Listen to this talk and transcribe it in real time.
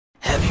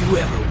You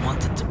ever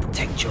wanted to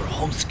protect your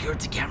home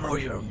security camera or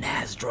your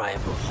NAS drive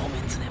or home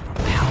internet from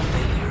power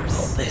failures?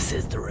 Well, this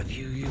is the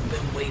review you've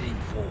been waiting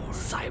for.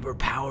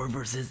 CyberPower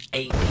versus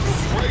APC.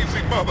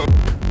 Crazy mother.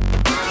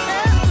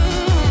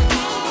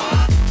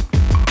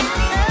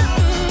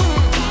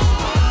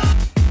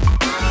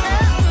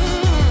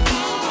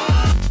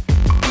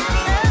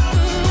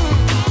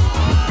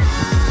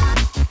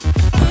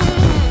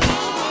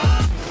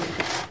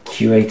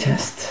 QA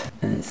test,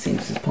 and it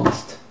seems to have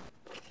passed.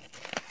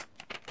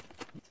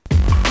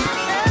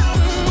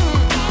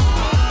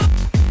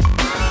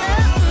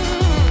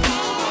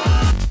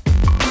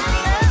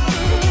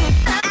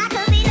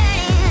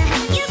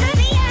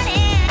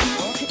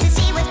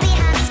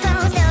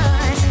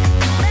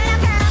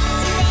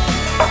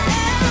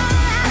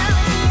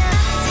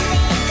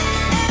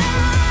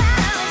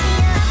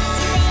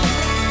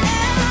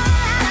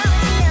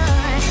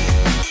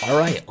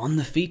 Alright, on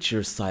the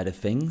features side of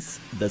things,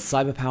 the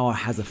CyberPower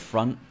has a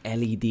front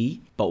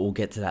LED, but we'll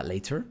get to that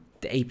later.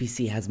 The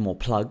APC has more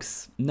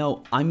plugs.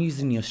 No, I'm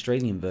using the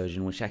Australian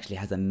version, which actually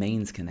has a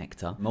mains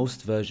connector.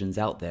 Most versions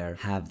out there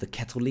have the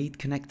kettle lead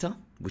connector,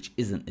 which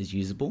isn't as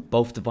usable.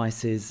 Both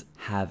devices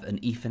have an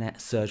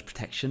Ethernet surge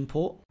protection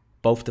port.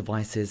 Both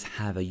devices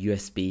have a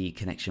USB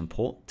connection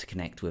port to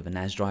connect with a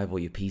NAS drive or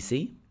your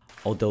PC.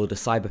 Although the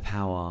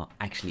CyberPower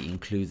actually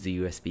includes the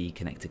USB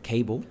connector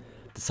cable,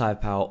 the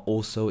CyberPower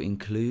also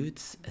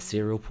includes a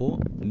serial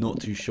port. Not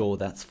too sure what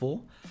that's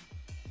for.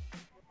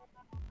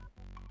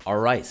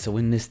 Alright, so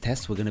in this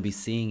test we're going to be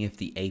seeing if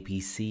the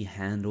APC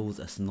handles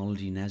a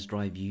Synology NAS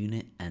drive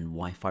unit and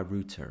Wi-Fi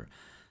router.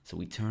 So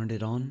we turned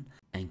it on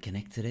and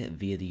connected it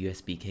via the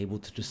USB cable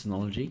to the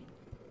Synology.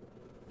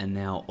 And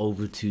now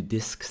over to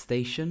disk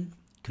station,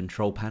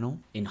 control panel.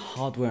 In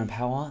hardware and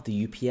power,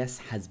 the UPS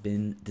has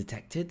been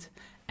detected.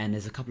 And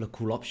there's a couple of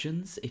cool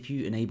options. If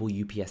you enable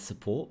UPS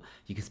support,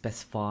 you can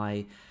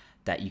specify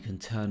that you can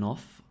turn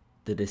off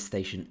the disk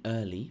station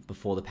early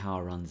before the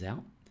power runs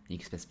out. You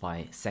can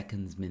specify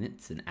seconds,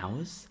 minutes, and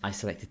hours. I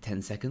selected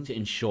 10 seconds to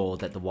ensure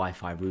that the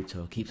Wi-Fi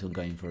router keeps on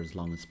going for as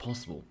long as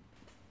possible.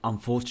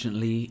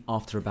 Unfortunately,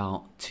 after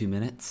about 2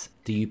 minutes,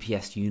 the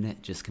UPS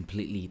unit just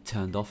completely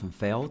turned off and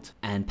failed,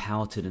 and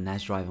power to the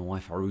NAS drive and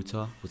Wi-Fi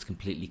router was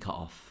completely cut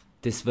off.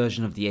 This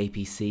version of the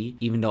APC,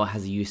 even though it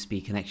has a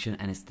USB connection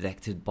and it's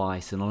detected by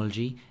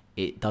Synology,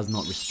 it does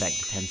not respect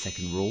the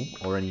 10-second rule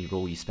or any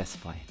rule you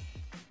specify.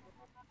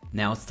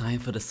 Now it's time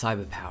for the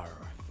CyberPower.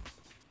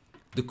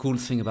 The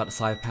coolest thing about the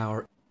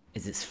CyberPower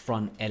is its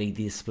front LED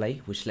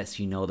display, which lets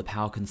you know the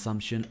power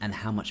consumption and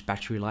how much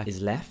battery life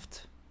is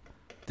left.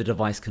 The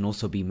device can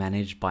also be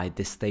managed by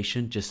disk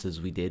station, just as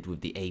we did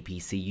with the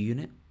APC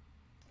unit.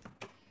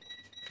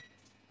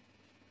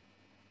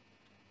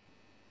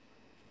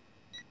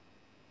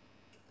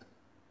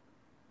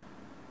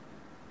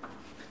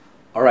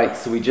 Alright,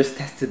 so we just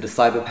tested the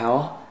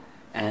CyberPower,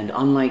 and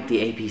unlike the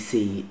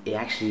APC, it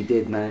actually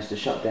did manage to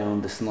shut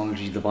down the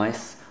Synology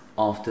device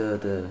after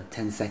the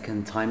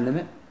 10-second time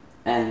limit.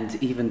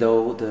 And even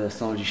though the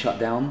Synology shut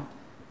down,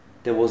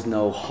 there was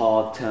no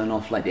hard turn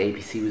off like the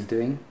APC was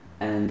doing,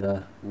 and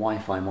the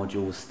Wi-Fi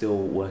module was still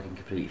working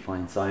completely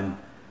fine. So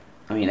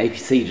I mean,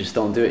 APC just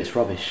don't do it, it's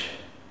rubbish.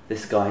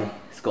 This guy,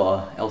 it's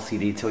got a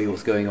LCD to tell you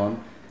what's going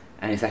on,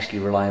 and it's actually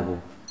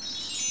reliable.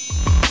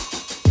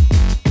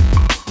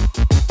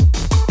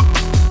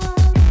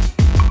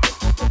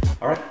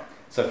 Alright,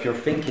 so if you're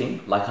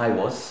thinking, like I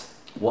was,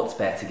 what's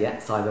better to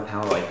get,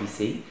 CyberPower or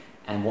APC,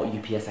 and what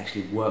UPS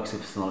actually works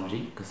with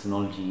Synology, because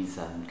Synology's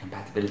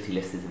compatibility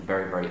list is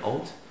very, very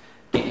old,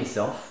 get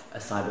yourself a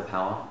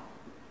CyberPower.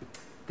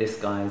 This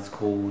guy is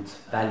called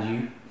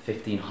Value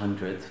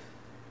 1500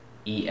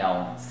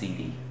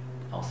 LCD.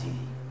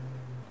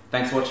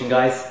 Thanks for watching,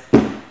 guys.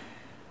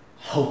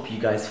 Hope you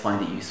guys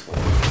find it useful.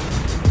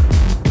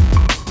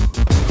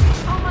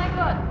 Oh my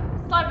god,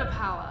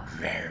 CyberPower.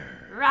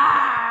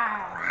 Rawr.